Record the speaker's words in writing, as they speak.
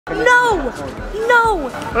No!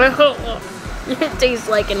 No! It tastes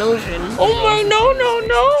like an ocean. Oh my, no, no,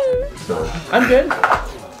 no! I'm good.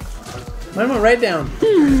 Mine went right down.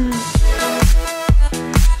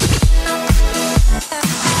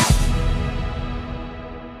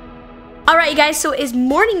 Alright, you guys, so it is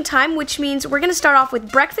morning time, which means we're gonna start off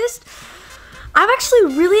with breakfast. I'm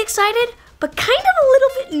actually really excited, but kind of a little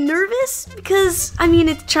bit nervous because, I mean,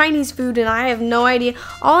 it's Chinese food and I have no idea.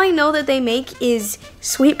 All I know that they make is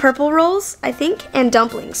sweet purple rolls, I think, and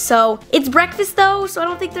dumplings. So it's breakfast though, so I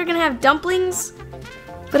don't think they're gonna have dumplings.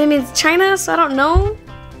 But I mean, it's China, so I don't know.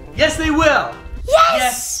 Yes, they will. Yes!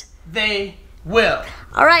 Yes, they will.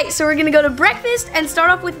 All right, so we're gonna go to breakfast and start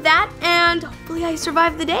off with that, and hopefully I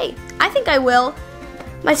survive the day. I think I will.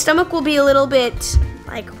 My stomach will be a little bit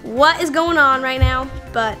like, what is going on right now?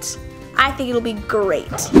 But I think it'll be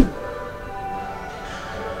great.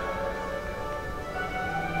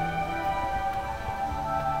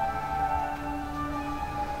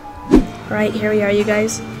 All right, here we are, you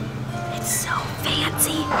guys. It's so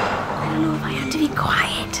fancy. I don't know if I have to be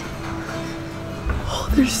quiet. Oh,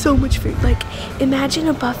 there's so much food. Like, imagine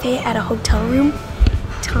a buffet at a hotel room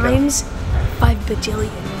times 5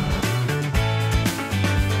 bajillion.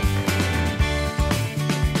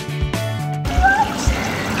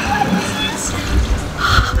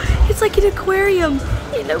 It's like an aquarium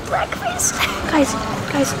in a breakfast. Guys,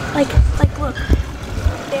 like, look.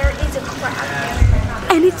 There is a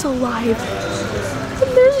crab. And it's alive.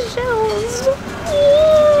 And there's shells.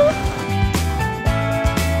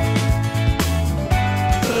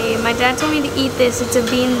 Hey, my dad told me to eat this. It's a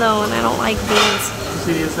bean though, and I don't like beans. You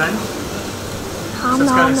see the inside? Oh, So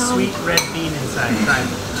it's got a no. sweet red bean inside. Try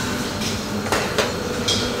it.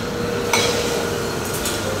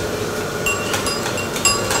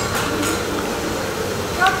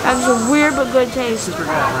 That's a weird but good taste. Super good,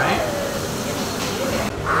 right?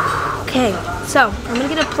 Okay, so I'm gonna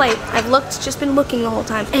get a plate. I've just been looking the whole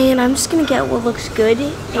time. And I'm just gonna get what looks good,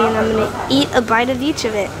 and I'm gonna eat a bite of each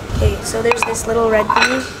of it. Okay, so there's this little red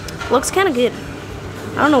bean. Looks kinda good.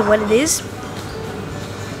 I don't know what it is,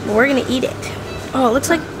 but we're gonna eat it. Oh, it looks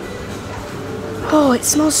like, oh, it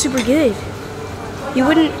smells super good. You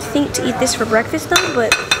wouldn't think to eat this for breakfast though,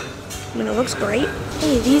 but I mean, it looks great.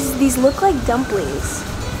 Hey, these look like dumplings.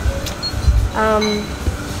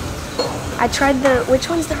 I tried which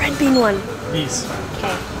one's the red bean one? These.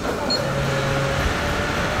 Okay.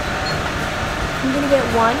 I'm gonna get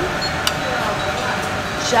one,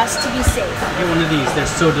 just to be safe. Get one of these. They're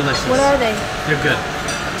so delicious. What are they? They're good.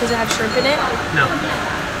 Does it have shrimp in it? No.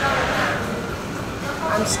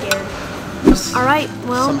 I'm scared. All right,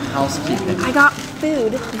 well, Some housekeeping. I got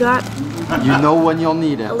food. Got You know when you'll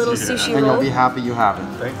need it. a little sushi And you'll roll. be happy you have it.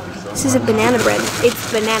 Thank you so This is a banana bread.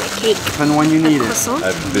 It's banana cake. And when you A need it. croissant.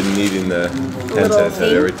 I've been needing the 10 Little cents at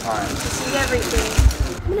thing. every time. This is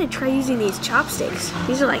everything. I'm gonna try using these chopsticks.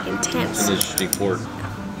 These are like intense. And this stick fork.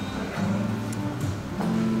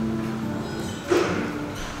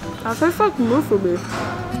 That tastes like more for me.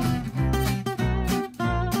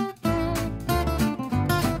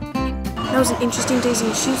 That was an interesting tasting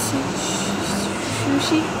sushi.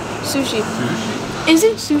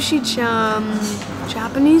 Isn't sushi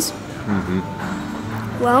Japanese? Mm-hmm.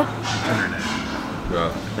 Well,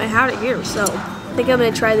 Well, I had it here, so I think I'm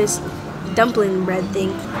gonna try this dumpling bread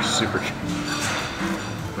thing. super cheap.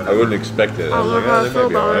 I wouldn't expect it. I was like, Oh, oh, they might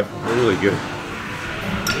be alright. They're really good.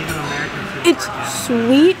 Even American food. It's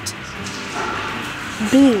sweet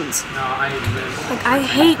beans. No, Like, I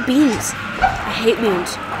hate beans. I hate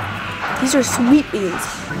beans. These are sweet beans.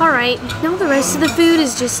 All right, now the rest of the food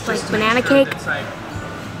is just like banana cake.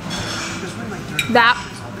 That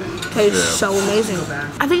tastes so amazing.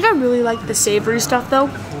 I think I really like the savory stuff though.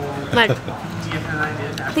 Like,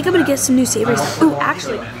 I think I'm gonna get some new savories. Ooh,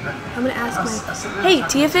 actually, I'm gonna ask my, hey,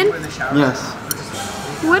 Tiafin, Yes.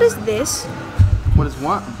 what is this? What is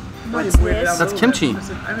what? What's this? That's kimchi.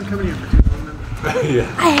 I've been coming here for too long.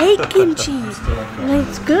 Yeah. I hate kimchi. Like,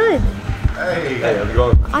 it's good. Hey, how's it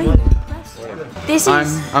going? I'm impressed. This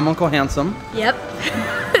is, I'm Uncle Handsome. yep.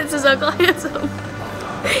 This is Uncle Handsome.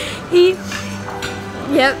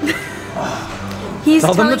 Yep.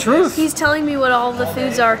 Tell them the truth. He's telling me what all the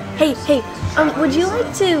foods are. Hey, would you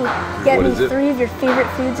like to get What me is it? 3 of your favorite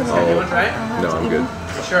foods in order? You want to try it? No, I'm good.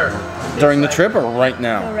 Sure. During the trip or right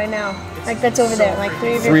No, now? right now. Like, that's over there. Like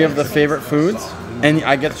 3 of your 3 of the favorite foods, and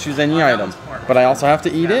I get to choose any item. But I also have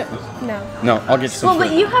to eat it? No. No, I'll get you some Well, but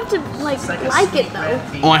food. you have to, like it, though.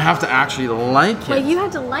 Oh, I have to actually like Like, it. you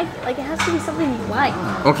have to like it. Like, it has to be something you like.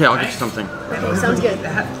 Okay, I'll get you something. Okay, sounds good.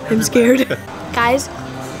 I'm scared. Guys,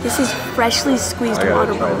 this is freshly squeezed I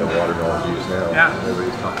gotta try watermelon. the watermelon juice now. Yeah.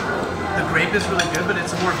 Everybody's talking about it. The grape is really good, but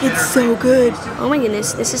it's a more bitter. It's so good. Oh my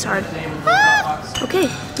goodness, this is hard. Okay,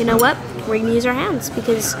 you know what? We're gonna use our hands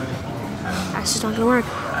because that's just not gonna work.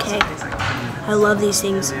 Okay. I love these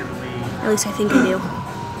things. At least I think I do.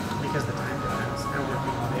 Because the time difference, they're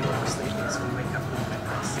working all day while we're sleeping, so we wake up a little bit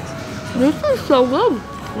past 6. This is so good.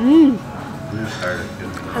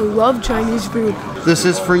 I love Chinese food. This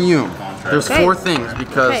is for you. There's Okay. 4 things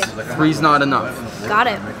because 3's not enough. Got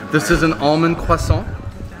it. This is an almond croissant.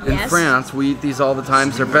 In Yes. France, we eat these all the time.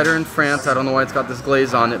 They're better in France. I don't know why it's got this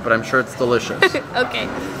glaze on it, but I'm sure it's delicious. Okay.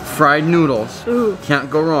 Fried noodles. Ooh. Can't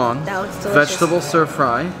go wrong. That looks delicious. Vegetable stir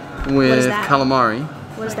fry is with that? calamari.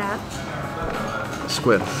 What is that?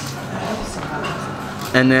 Squid.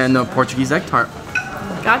 And then the Portuguese egg tart.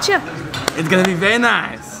 Gotcha. It's gonna be very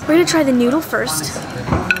nice. We're gonna try the noodle first.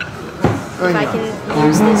 If I can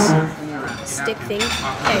use this stick thing.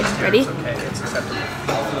 Okay, ready?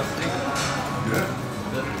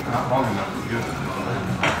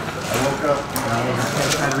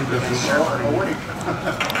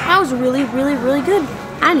 That was really, really, really good.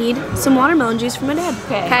 I need some watermelon juice for my dad.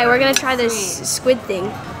 Okay, we're gonna try this squid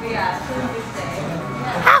thing.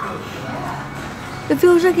 Ah! It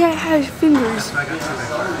feels like it has fingers.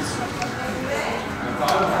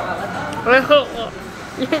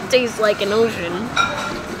 It tastes like an ocean.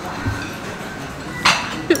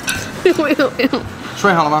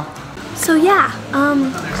 水好了吗？ So yeah,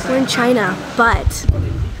 we're in China, but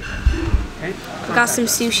we got some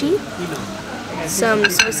sushi, some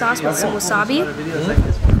soy sauce with some wasabi,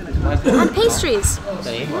 and pastries.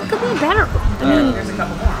 What could be better? I mean, I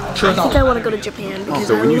think I want to go to Japan because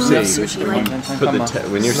So I when you love say sushi. Like, put the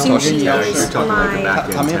when you're Sushi talking tax, is you're talking like the my- back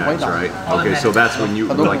end tax, right? Okay, so that's when you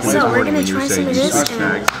like in this So we're morning gonna when you were try saying some you of this switch and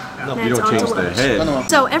tags. You that's don't on change to the lunch. head.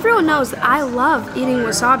 So everyone knows that I love eating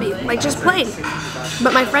wasabi, like just plain.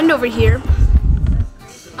 But my friend over here,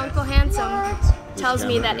 Uncle Handsome, tells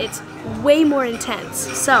me that it's way more intense.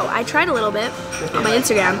 So I tried a little bit on my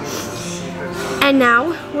Instagram, and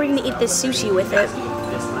now we're gonna eat this sushi with it.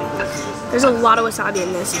 There's a lot of wasabi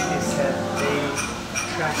in this.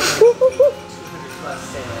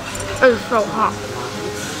 It's so hot.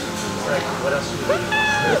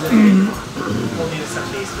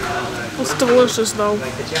 It's delicious though.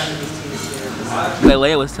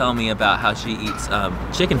 Klailea was telling me about how she eats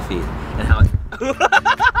chicken feet and how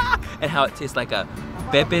and how it tastes like a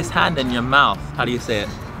baby's hand in your mouth. How do you say it?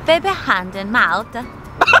 Baby hand and mouth.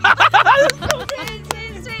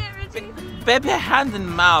 Baby hand in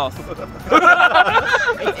mouth.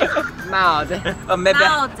 Mouth. Baby,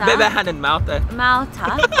 Mouth. baby hand in mouth. Mouth.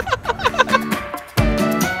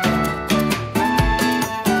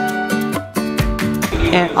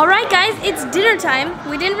 Alright guys, it's dinner time.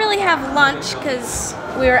 We didn't really have lunch because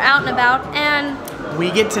we were out and about, and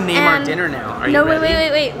We get to name our dinner now. Are you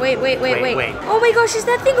ready? wait. Oh my gosh, is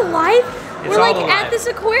that thing alive? We're all like alive. at this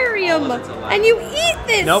aquarium, and you eat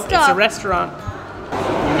this Nope, stuff. it's a restaurant.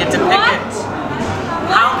 You get to pick it.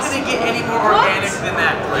 How can it get any more organic than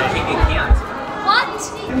that, Clay? It can't.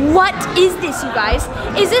 What is this, you guys?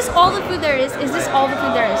 Is this all the food there is? Is this all the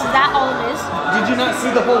food there is? Is that all it is? Did you not see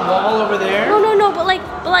the whole wall over there? No, but like,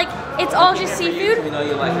 it's all just seafood?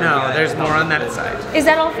 No, there's more on that side. Is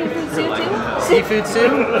that all seafood soup too? Seafood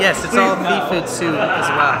soup? Yes, it's all seafood soup as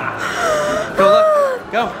well. Go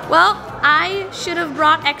look. Go. Well, I should have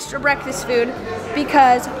brought extra breakfast food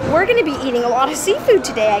because we're gonna be eating a lot of seafood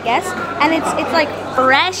today, I guess. And it's like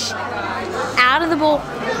fresh, out of the bowl.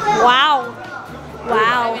 Wow.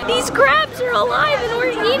 Wow. These crabs are alive and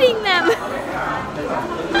we're eating them.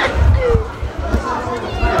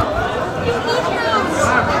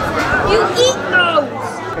 You eat those.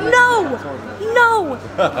 No,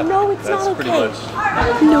 it's not okay.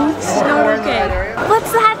 No, it's not okay.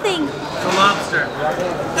 What's that thing? The lobster.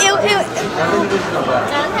 Ew.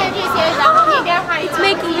 It's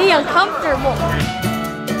making me uncomfortable.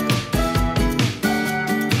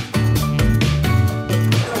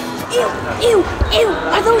 Ew.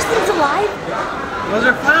 Are those things alive? Those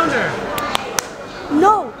are flounder.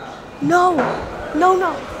 No.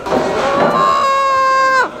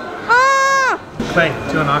 Clay,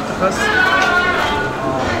 to an octopus.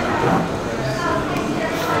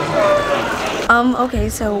 Okay,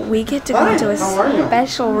 so we get to go to a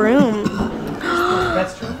special room.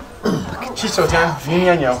 That's true. 洗手间里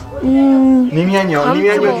面有，里面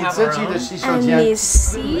有你自己的洗手 And 间。 these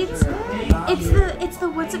seats. It's the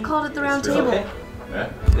what's it called at the round table?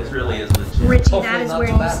 This really is legit. Richie, that is where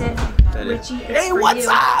you sit. Richie, it's for you.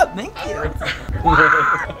 up? Thank you.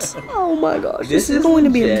 Oh my gosh, This is going to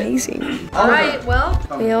be legit. amazing. Alright, well,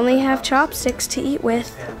 we only have chopsticks to eat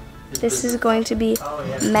with. This is going to be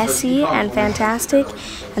messy and fantastic,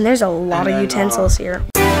 and there's a lot of utensils here.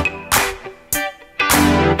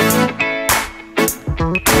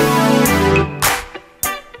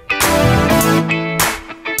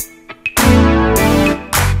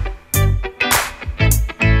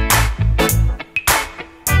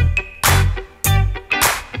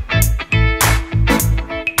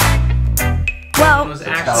 Well,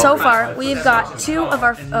 so far we've got 2 of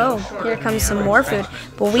our, oh, here comes some more food.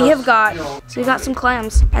 But we have got, so we got some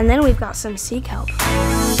clams, and then we've got some sea kelp.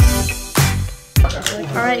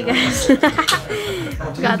 Alright guys, we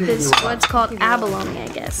got this, what's called abalone, I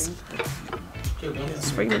guess. So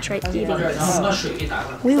we're gonna try eating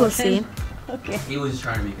this. We will see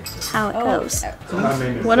how it goes.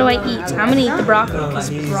 What do I eat? I'm gonna eat the broccoli, because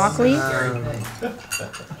broccoli.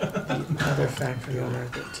 Another factory owner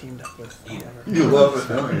that teamed up with. You love it,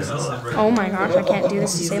 don't you? Oh my gosh, I can't do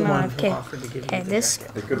this the same amount. Okay, okay, this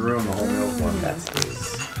It could ruin the whole meal for me. That's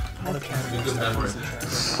his. All the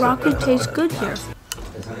categories. broccoli tastes good here.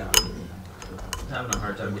 Having a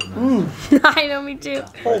hard time getting I know, me too.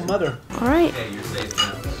 Oh, mother. Alright. You're safe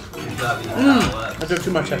now. I took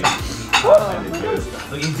too much, I think.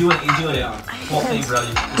 Look, he's doing it. Whole thing, bro.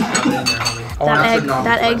 You shove it in there, homie.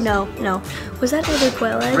 That egg, no. Was that other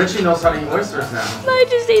quail egg? Richie knows how to eat oysters now. I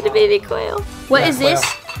just ate a baby quail. What is this?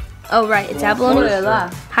 Oh, right, it's abalone.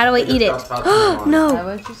 How do I eat it? No.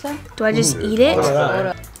 What you say? Do I just eat it?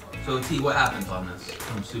 So, T, what happens on this?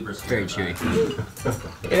 I'm super scared. Very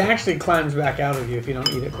chewy. It actually climbs back out of you if you don't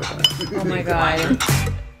eat it quick enough. Oh my god.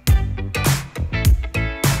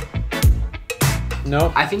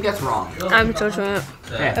 Nope. I think that's wrong. I'm so sure.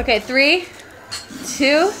 Okay, 3,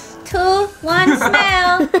 2, 1,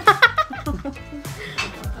 smell.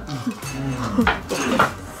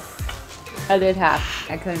 I did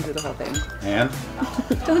half. I couldn't do the whole thing. And?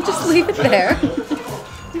 Don't just leave it there.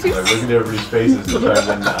 Like, look at everybody's faces to try to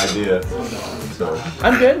get an idea. So.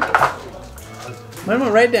 I'm good. Mine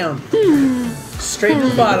went right down. Straight to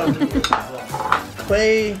the bottom.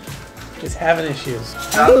 Clay is having issues.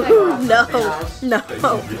 No.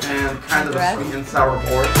 And kind of a sweet and sour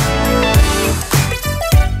pork.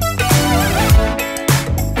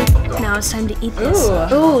 Now it's time to eat this.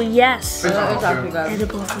 Ooh, yes.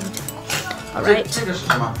 Edible food.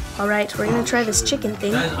 Alright, we're gonna try this chicken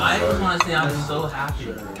thing. Guys, I just want to say I'm so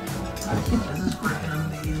happy. This is freaking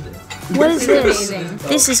amazing. What is this?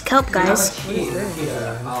 This is kelp, guys. I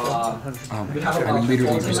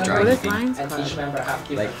literally just tried to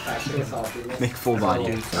make full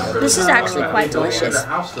body. This is actually quite delicious.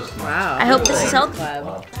 Wow. I hope this is healthy.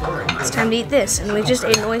 It's time to eat this, and we just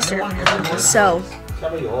ate an oyster. So,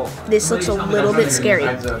 this looks a little bit scary.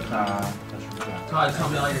 Todd, tell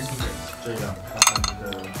me all your secrets.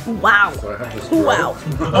 Wow. Wow.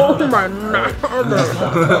 Oh my god.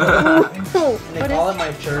 They call it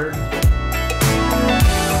my turd.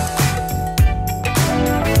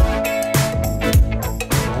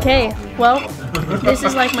 Okay, well, this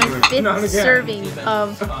is like my 5th serving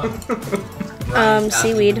of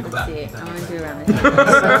seaweed. I want to do around this.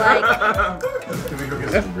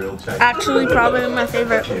 So like, actually probably my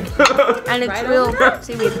favorite. And it's real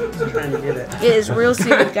seaweed. Trying to get it. It is real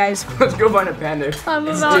seaweed, guys. Let's go find a panda. I'm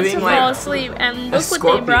about to fall asleep, and look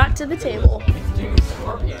what they brought to the table.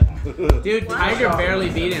 Dude, Tiger barely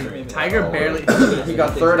beat him. Tiger barely. He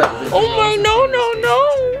got 3rd at Oh my, no.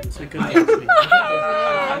 It's a good thing.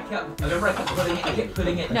 I kept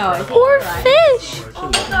putting it. No, it's Poor fish. Oh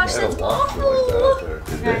my gosh, that's awful.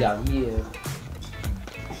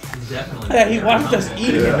 Definitely. Yeah, he watched us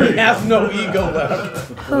eat it. He has no ego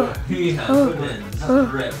left. He has been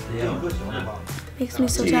ripped. Yeah. Makes me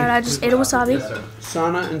so tired. I just ate a wasabi.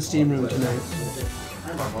 Sauna and steam room tonight.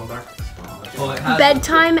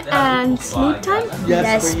 Bedtime and sleep time?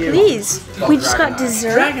 Yes, for you. please. We just got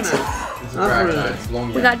dessert. Dragonite. Not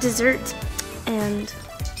really. We got dessert, and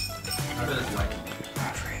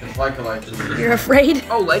you're afraid?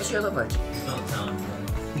 Oh, light share the light. Don't tell him.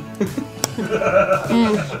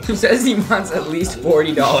 He says he wants at least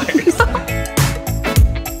 $40.